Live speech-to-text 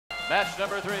Match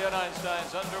number 3 at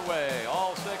Einstein's underway.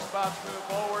 All 6 bots move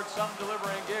forward, some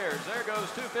delivering gears. There goes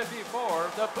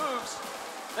 254. The Poops,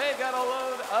 they've got a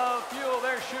load of fuel.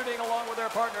 They're shooting along with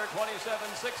their partner,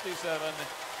 2767.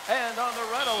 And on the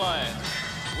Red Alliance,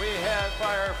 we had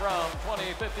fire from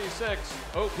 2056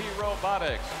 OP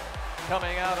Robotics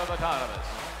coming out of Autonomous.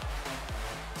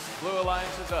 Blue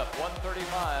Alliance is up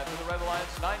 135 to the Red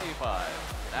Alliance 95.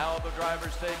 Now the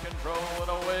drivers take control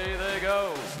and away they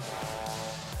go.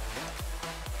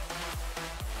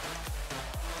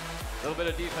 A little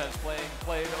bit of defense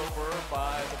played over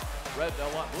by the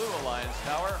Blue Alliance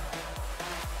tower.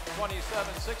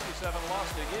 2767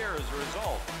 lost a gear as a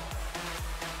result.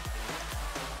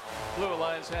 Blue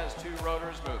Alliance has 2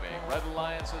 rotors moving. Red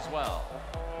Alliance as well.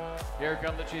 Here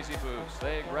come the Cheesy Poops.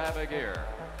 They grab a gear.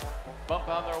 Bump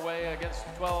on their way against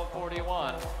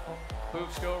 1241.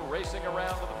 Poops go racing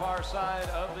around to the far side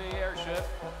of the airship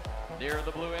near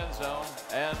the blue end zone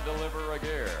and deliver a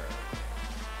gear.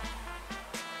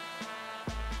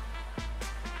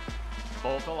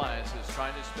 Both alliances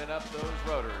trying to spin up those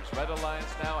rotors. Red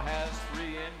Alliance now has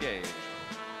 3 engaged.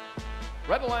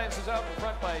 Red Alliance is out in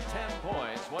front by 10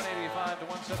 points, 185 to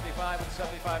 175 with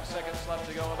 75 seconds left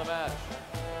to go in the match.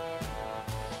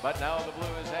 But now the blue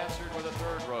is answered with a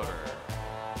 3rd rotor.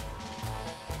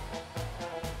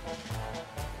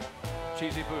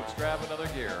 Cheesy Poops grab another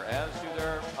gear, as do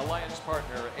their alliance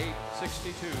partner,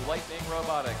 862 Lightning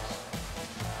Robotics.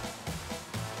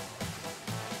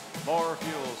 More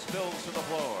fuel spills to the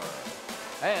floor.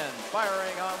 And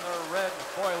firing on the red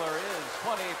spoiler is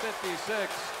 2056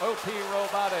 OP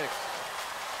Robotics.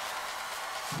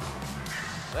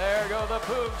 There go the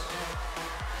Poops,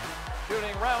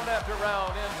 shooting round after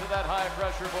round into that high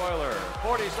pressure boiler.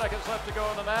 40 seconds left to go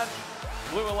in the match.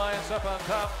 Blue Alliance up on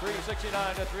top, 369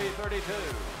 to 332.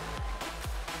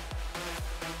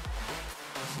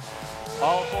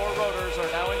 All 4 rotors are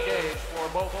now engaged for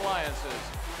both alliances.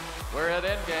 We're at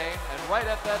endgame, and right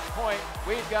at that point,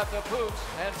 we've got the Poops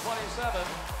and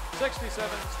 2767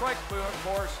 strike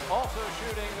force also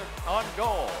shooting on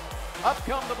goal. Up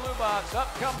come the blue bots,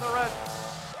 up come the red.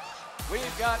 We've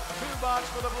got 2 bots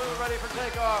for the blue ready for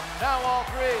takeoff. Now all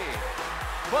 3.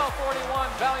 1241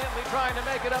 valiantly trying to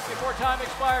make it up before time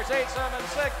expires,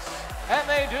 876, and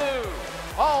they do.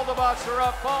 All the bots are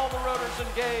up, all the rotors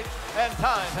engaged, and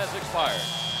time has expired.